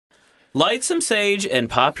Light some sage and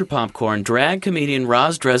pop your popcorn. Drag comedian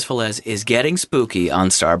Roz Dresfalez is getting spooky on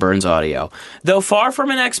Starburns Audio. Though far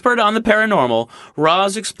from an expert on the paranormal,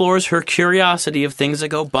 Roz explores her curiosity of things that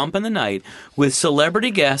go bump in the night with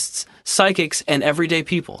celebrity guests, psychics, and everyday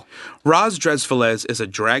people. Roz Dresfalez is a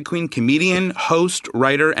drag queen comedian, host,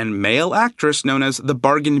 writer, and male actress known as the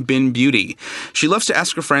Bargain Bin Beauty. She loves to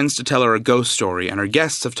ask her friends to tell her a ghost story, and her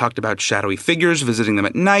guests have talked about shadowy figures visiting them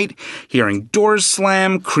at night, hearing doors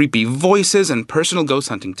slam, creepy voices, and personal ghost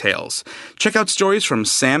hunting tales. Check out stories from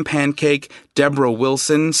Sam Pancake, Deborah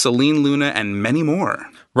Wilson, Celine Luna, and many more.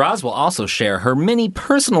 Roz will also share her many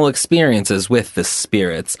personal experiences with the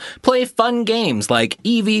spirits, play fun games like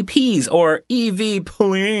EVPs or EV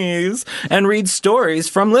Please, and read stories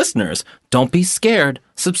from listeners. Don't be scared.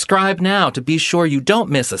 Subscribe now to be sure you don't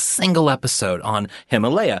miss a single episode on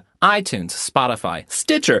Himalaya, iTunes, Spotify,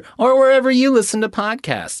 Stitcher, or wherever you listen to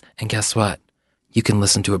podcasts. And guess what? You can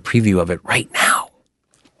listen to a preview of it right now.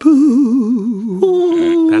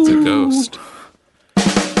 Boo! That's a ghost.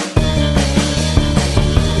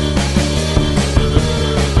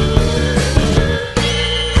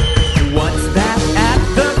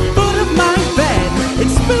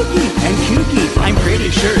 I'm pretty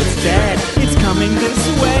sure it's dead. It's coming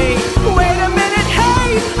this way. Wait a minute,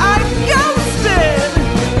 hey, I'm ghosted!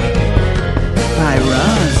 By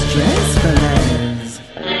Roz Dresfalez.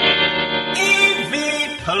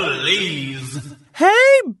 Evie, please.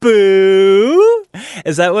 Hey, boo!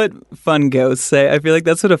 Is that what fun ghosts say? I feel like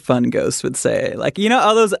that's what a fun ghost would say. Like, you know,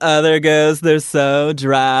 all those other ghosts, they're so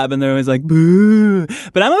drab and they're always like, boo.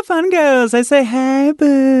 But I'm a fun ghost. I say, hey,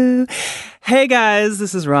 boo. Hey guys,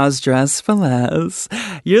 this is Roz Dresfalez.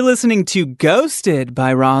 You're listening to Ghosted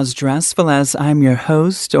by Roz Dresfalez. I'm your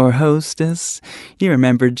host or hostess. You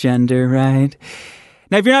remember gender, right?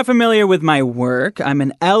 Now, if you're not familiar with my work, I'm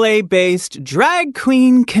an LA-based drag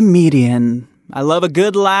queen comedian. I love a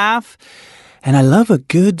good laugh, and I love a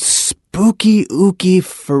good spooky, ooky,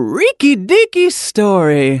 freaky, deaky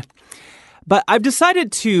story. But I've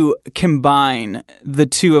decided to combine the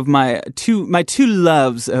two of my two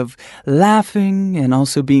loves of laughing and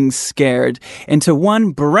also being scared into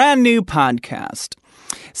one brand new podcast.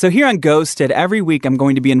 So here on Ghosted, every week I'm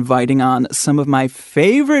going to be inviting on some of my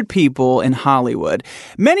favorite people in Hollywood,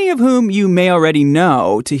 many of whom you may already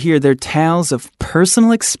know, to hear their tales of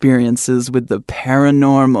personal experiences with the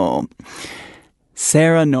paranormal.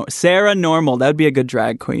 Sarah Normal. That would be a good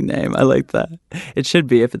drag queen name. I like that. It should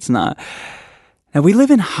be if it's not. Now, we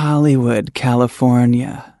live in Hollywood,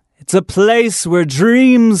 California. It's a place where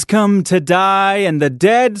dreams come to die and the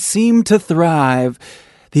dead seem to thrive.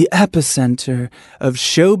 The epicenter of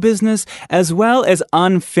show business as well as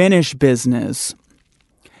unfinished business.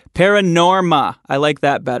 Paranorma. I like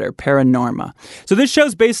that better. Paranorma. So this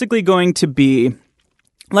show's basically going to be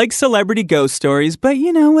like celebrity ghost stories, but,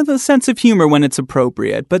 you know, with a sense of humor when it's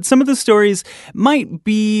appropriate. But some of the stories might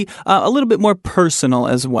be a little bit more personal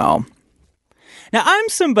as well. Now, I'm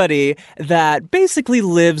somebody that basically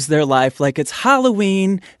lives their life like it's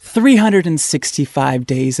Halloween 365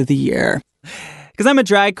 days of the year. Because I'm a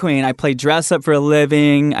drag queen. I play dress up for a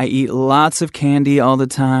living. I eat lots of candy all the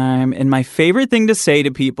time. And my favorite thing to say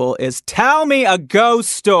to people is, tell me a ghost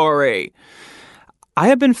story. I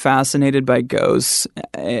have been fascinated by ghosts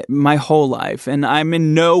my whole life, and I'm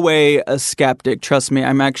in no way a skeptic. Trust me,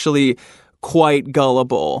 I'm actually quite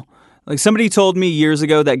gullible. Like, somebody told me years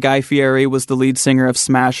ago that Guy Fieri was the lead singer of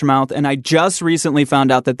Smash Mouth, and I just recently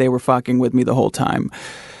found out that they were fucking with me the whole time.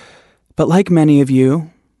 But like many of you,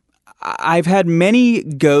 I've had many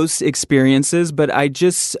ghost experiences, but I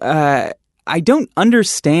don't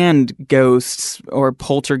understand ghosts or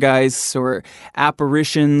poltergeists or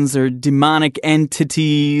apparitions or demonic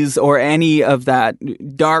entities or any of that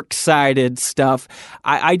dark-sided stuff.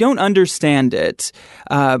 I don't understand it,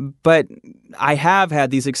 but I have had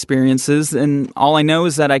these experiences, and all I know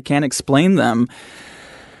is that I can't explain them.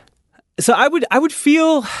 So I would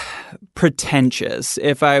feel pretentious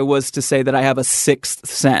if I was to say that I have a sixth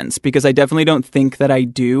sense, because I definitely don't think that I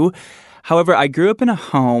do. However, I grew up in a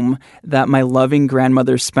home that my loving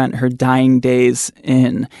grandmother spent her dying days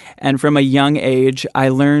in. And from a young age, I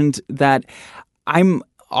learned that I'm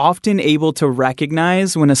often able to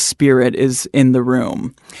recognize when a spirit is in the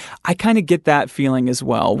room. I kind of get that feeling as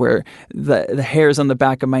well, where the hairs on the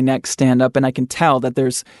back of my neck stand up and I can tell that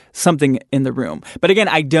there's something in the room. But again,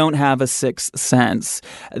 I don't have a sixth sense.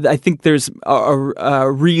 I think there's a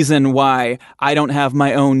reason why I don't have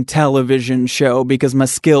my own television show, because my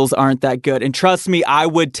skills aren't that good. And trust me, I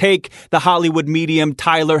would take the Hollywood medium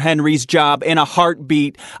Tyler Henry's job in a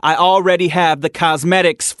heartbeat. I already have the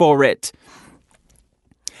cosmetics for it.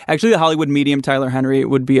 Actually, the Hollywood medium Tyler Henry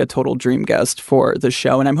would be a total dream guest for the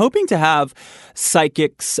show. And I'm hoping to have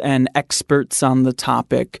psychics and experts on the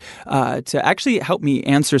topic to actually help me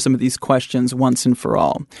answer some of these questions once and for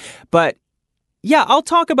all. But yeah, I'll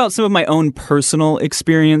talk about some of my own personal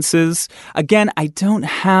experiences. Again, I don't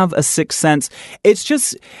have a sixth sense. It's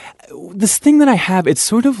just this thing that I have. It's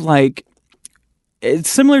sort of like, it's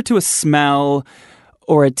similar to a smell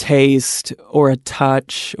or a taste or a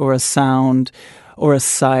touch or a sound or a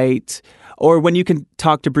sight, or when you can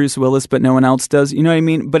talk to Bruce Willis but no one else does. You know what I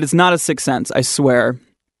mean? But it's not a sixth sense, I swear.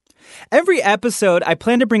 Every episode, I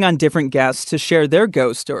plan to bring on different guests to share their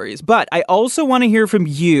ghost stories, but I also want to hear from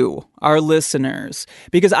you, our listeners,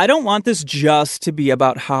 because I don't want this just to be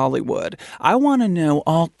about Hollywood. I want to know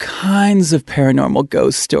all kinds of paranormal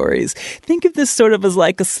ghost stories. Think of this sort of as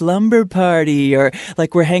like a slumber party, or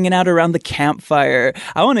like we're hanging out around the campfire.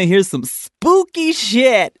 I want to hear some spooky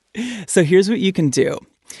shit. So here's what you can do.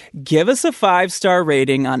 Give us a 5-star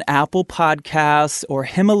rating on Apple Podcasts or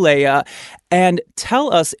Himalaya and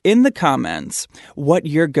tell us in the comments what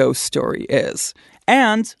your ghost story is.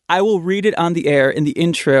 And I will read it on the air in the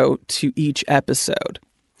intro to each episode.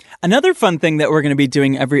 Another fun thing that we're going to be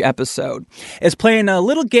doing every episode is playing a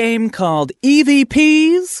little game called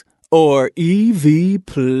EVPs or EV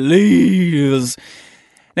Please.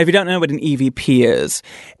 Now, if you don't know what an EVP is,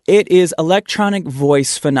 it is electronic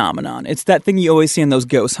voice phenomenon. It's that thing you always see in those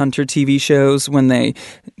ghost hunter TV shows when they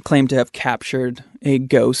claim to have captured a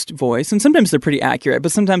ghost voice. And sometimes they're pretty accurate,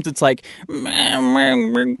 but sometimes it's like, and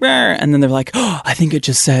then they're like, oh, I think it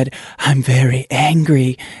just said, I'm very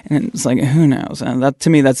angry. And it's like, who knows? And that, to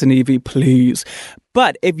me, that's an EV Please.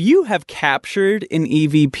 But if you have captured an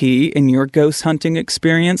EVP in your ghost hunting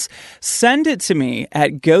experience, send it to me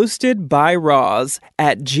at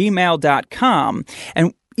ghostedbyroz@gmail.com.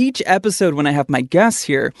 And each episode, when I have my guests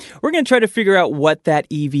here, we're going to try to figure out what that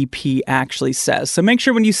EVP actually says. So make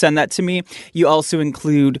sure when you send that to me, you also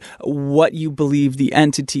include what you believe the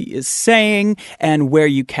entity is saying and where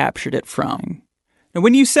you captured it from. Now,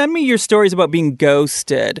 when you send me your stories about being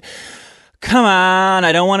ghosted, come on,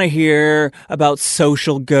 I don't want to hear about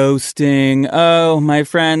social ghosting. Oh, my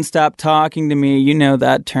friend stopped talking to me. You know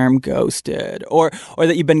that term, ghosted. Or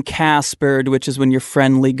that you've been Caspered, which is when you're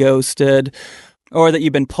friendly ghosted. Or that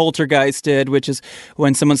you've been poltergeisted, which is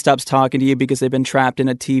when someone stops talking to you because they've been trapped in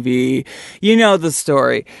a TV. You know the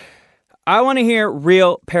story. I want to hear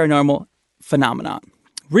real paranormal phenomenon.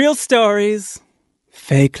 Real stories.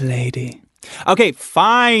 Fake lady. Okay,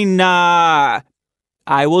 fine. I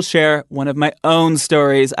will share one of my own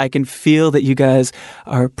stories. I can feel that you guys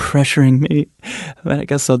are pressuring me, but I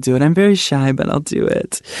guess I'll do it. I'm very shy, but I'll do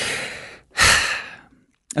it.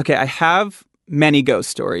 Okay, I have many ghost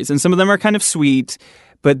stories, and some of them are kind of sweet,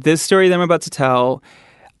 but this story that I'm about to tell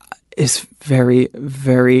is very,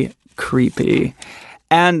 very creepy.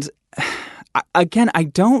 And again, I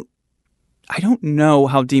don't know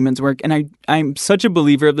how demons work, and I'm such a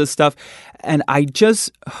believer of this stuff, and I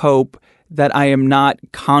just hope that I am not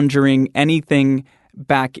conjuring anything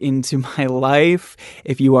back into my life.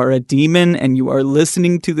 If you are a demon and you are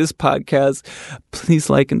listening to this podcast, please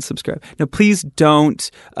like and subscribe. No, please don't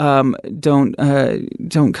come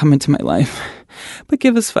into my life, but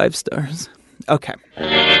give us 5 stars. Okay.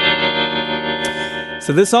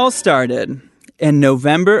 So this all started in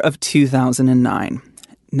November of 2009.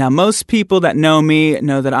 Now, most people that know me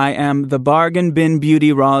know that I am the bargain bin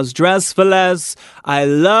beauty Roz Dresfeles. I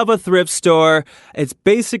love a thrift store. It's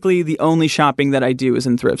basically the only shopping that I do is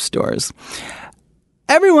in thrift stores.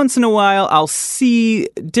 Every once in a while, I'll see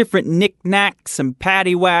different knickknacks and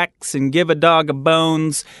paddywhacks and give a dog a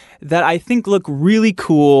bones that I think look really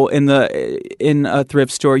cool in a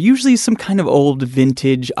thrift store. Usually some kind of old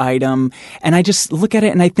vintage item. And I just look at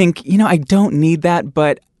it and I think, I don't need that,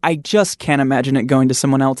 but I just can't imagine it going to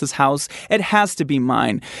someone else's house. It has to be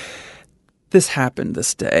mine. This happened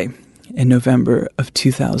this day in November of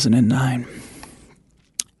 2009.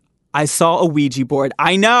 I saw a Ouija board.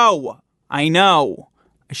 I know. I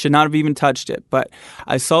should not have even touched it, but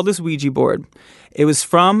I saw this Ouija board. It was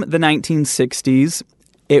from the 1960s.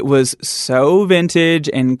 It was so vintage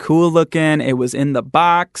and cool looking. It was in the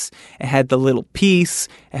box. It had the little piece.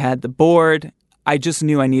 It had the board. I just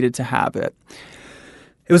knew I needed to have it.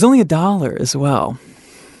 It was only $1 as well.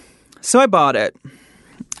 So I bought it.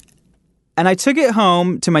 And I took it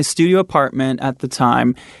home to my studio apartment at the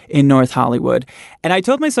time in North Hollywood. And I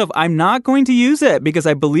told myself, I'm not going to use it because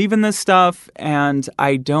I believe in this stuff and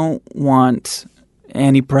I don't want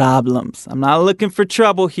any problems. I'm not looking for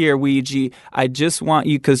trouble here, Ouija. I just want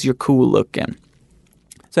you because you're cool looking.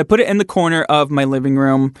 So I put it in the corner of my living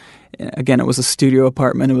room. Again, it was a studio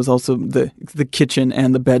apartment. It was also the kitchen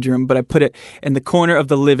and the bedroom, but I put it in the corner of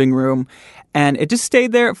the living room, and it just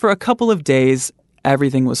stayed there for a couple of days.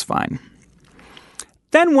 Everything was fine.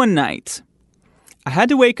 Then one night, I had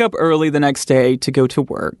to wake up early the next day to go to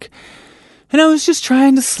work, and I was just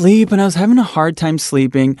trying to sleep, and I was having a hard time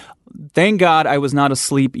sleeping. Thank God I was not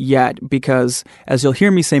asleep yet, because as you'll hear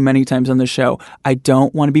me say many times on the show, I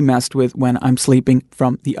don't want to be messed with when I'm sleeping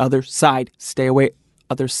from the other side. Stay away,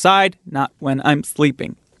 other side, not when I'm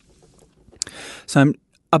sleeping. So I'm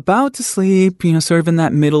about to sleep, sort of in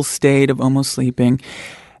that middle state of almost sleeping,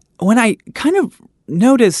 when I kind of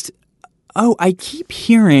noticed, I keep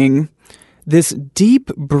hearing this deep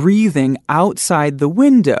breathing outside the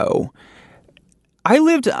window. I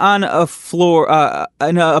lived on a floor,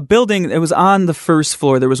 in a building that was on the first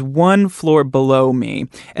floor. There was one floor below me,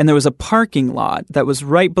 and there was a parking lot that was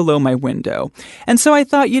right below my window. And so I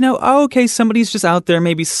thought, okay, somebody's just out there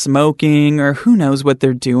maybe smoking, or who knows what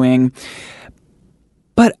they're doing.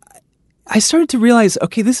 But I started to realize,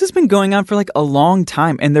 okay, this has been going on for like a long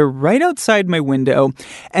time, and they're right outside my window,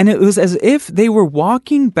 and it was as if they were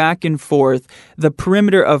walking back and forth the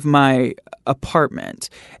perimeter of my apartment,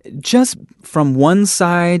 just from one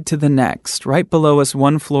side to the next, right below us,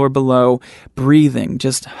 one floor below, breathing,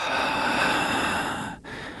 just...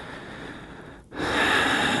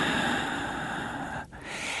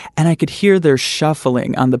 And I could hear their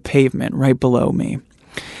shuffling on the pavement right below me.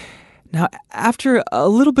 Now, after a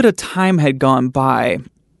little bit of time had gone by,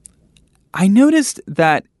 I noticed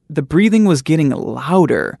that the breathing was getting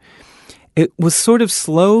louder. It was sort of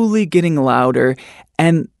slowly getting louder,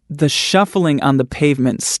 and the shuffling on the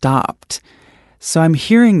pavement stopped. So I'm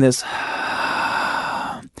hearing this,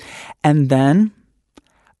 and then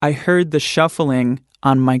I heard the shuffling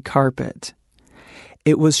on my carpet.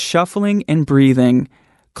 It was shuffling and breathing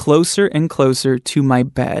closer and closer to my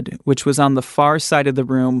bed, which was on the far side of the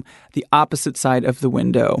room, the opposite side of the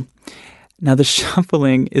window. Now, the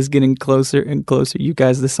shuffling is getting closer and closer. You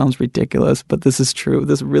guys, this sounds ridiculous, but this is true.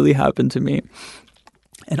 This really happened to me.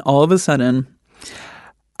 And all of a sudden,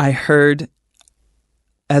 I heard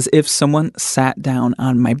as if someone sat down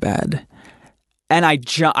on my bed. And I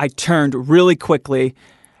turned really quickly,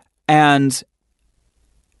 and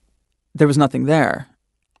there was nothing there.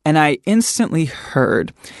 And I instantly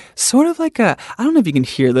heard sort of like I don't know if you can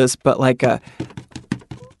hear this, but like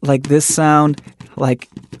this sound, like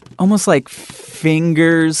almost like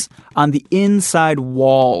fingers on the inside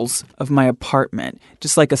walls of my apartment,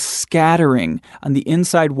 just like a scattering on the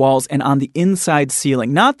inside walls and on the inside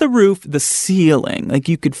ceiling, not the roof, the ceiling. Like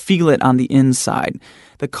you could feel it on the inside.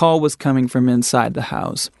 The call was coming from inside the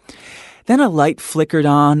house. Then a light flickered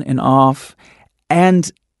on and off,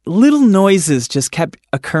 and little noises just kept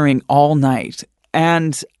occurring all night.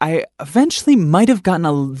 And I eventually might have gotten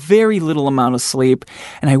a very little amount of sleep.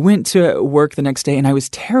 And I went to work the next day, and I was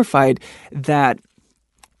terrified that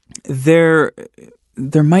there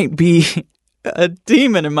might be a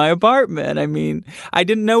demon in my apartment. I mean, I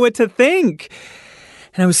didn't know what to think.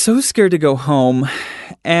 And I was so scared to go home.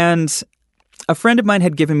 And a friend of mine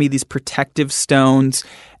had given me these protective stones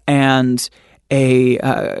and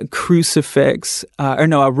a crucifix,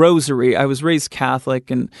 a rosary. I was raised Catholic,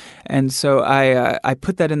 and so I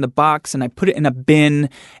put that in the box, and I put it in a bin,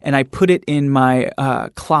 and I put it in my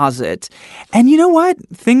closet. And you know what?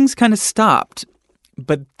 Things kind of stopped.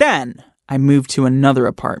 But then I moved to another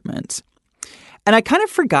apartment, and I kind of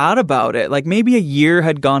forgot about it. Like maybe a year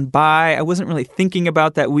had gone by. I wasn't really thinking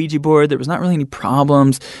about that Ouija board. There was not really any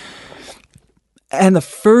problems. And the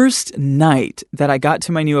first night that I got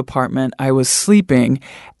to my new apartment, I was sleeping,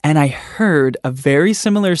 and I heard a very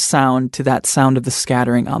similar sound to that sound of the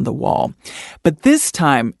scattering on the wall. But this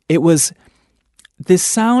time, it was this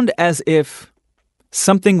sound as if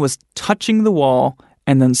something was touching the wall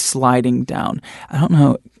and then sliding down. I don't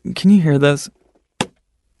know. Can you hear this?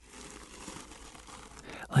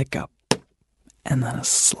 Like and then a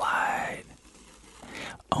slide.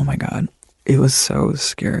 Oh my God. It was so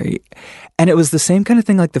scary. And it was the same kind of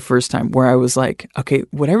thing like the first time, where I was like, okay,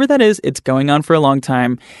 whatever that is, it's going on for a long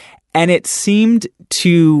time. And it seemed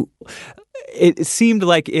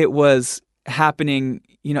like it was happening,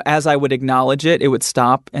 as I would acknowledge it, it would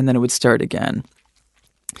stop and then it would start again.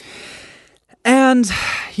 And,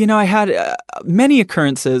 I had many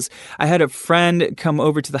occurrences. I had a friend come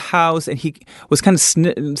over to the house, and he was kind of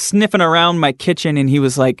sniffing around my kitchen, and he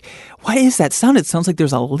was like, what is that sound? It sounds like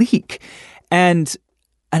there's a leak. And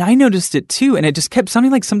And I noticed it too, and it just kept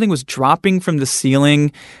sounding like something was dropping from the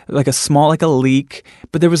ceiling, like a leak,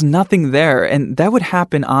 but there was nothing there. And that would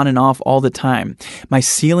happen on and off all the time. My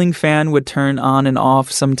ceiling fan would turn on and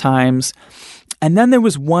off sometimes. And then there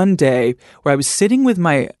was one day where I was sitting with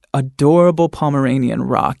my adorable Pomeranian,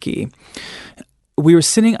 Rocky. We were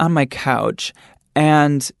sitting on my couch,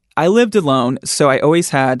 and I lived alone, so I always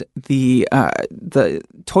had the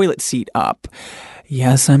toilet seat up.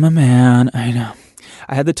 Yes, I'm a man, I know.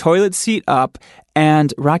 I had the toilet seat up,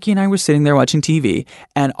 and Rocky and I were sitting there watching TV,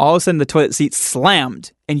 and all of a sudden the toilet seat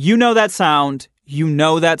slammed. And you know that sound. You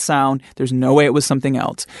know that sound. There's no way it was something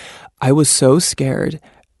else. I was so scared,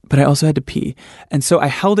 but I also had to pee. And so I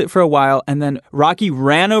held it for a while, and then Rocky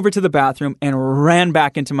ran over to the bathroom and ran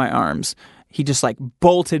back into my arms. He just like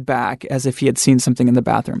bolted back as if he had seen something in the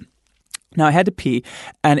bathroom. Now I had to pee,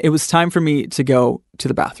 and it was time for me to go to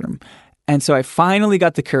the bathroom. And so I finally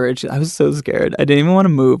got the courage. I was so scared. I didn't even want to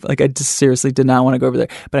move. Like, I just seriously did not want to go over there.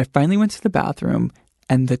 But I finally went to the bathroom,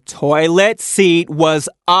 and the toilet seat was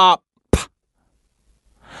up.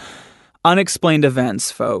 Unexplained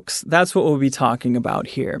events, folks. That's what we'll be talking about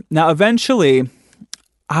here. Now, eventually,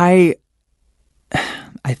 I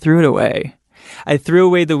threw it away. I threw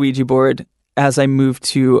away the Ouija board as I moved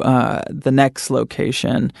to the next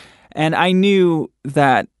location. And I knew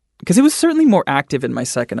that, because it was certainly more active in my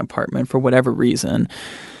second apartment for whatever reason.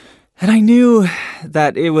 And I knew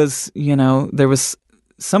that it was, there was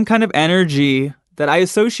some kind of energy that I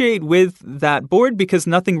associate with that board because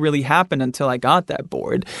nothing really happened until I got that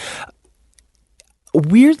board.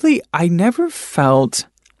 Weirdly, I never felt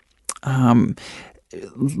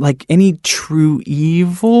like any true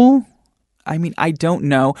evil. I mean, I don't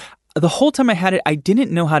know. The whole time I had it, I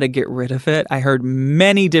didn't know how to get rid of it. I heard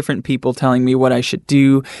many different people telling me what I should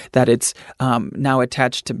do, that it's now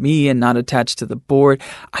attached to me and not attached to the board.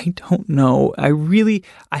 I don't know.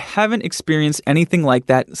 I haven't experienced anything like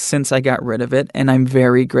that since I got rid of it, and I'm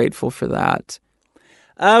very grateful for that.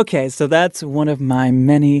 Okay, so that's one of my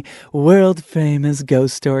many world-famous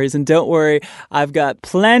ghost stories, and don't worry, I've got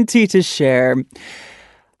plenty to share.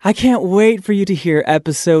 I can't wait for you to hear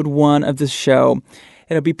episode 1 of the show.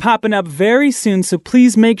 It'll be popping up very soon, so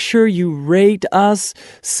please make sure you rate us,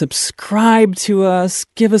 subscribe to us,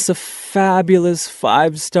 give us a fabulous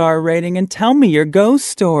 5-star rating, and tell me your ghost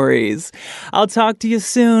stories. I'll talk to you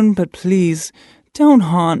soon, but please don't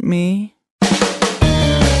haunt me.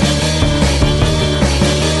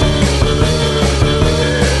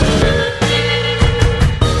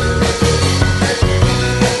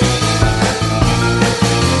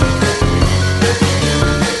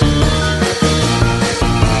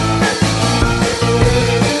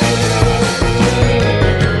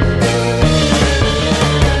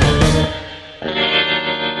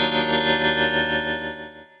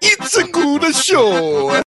 It's a good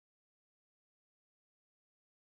show.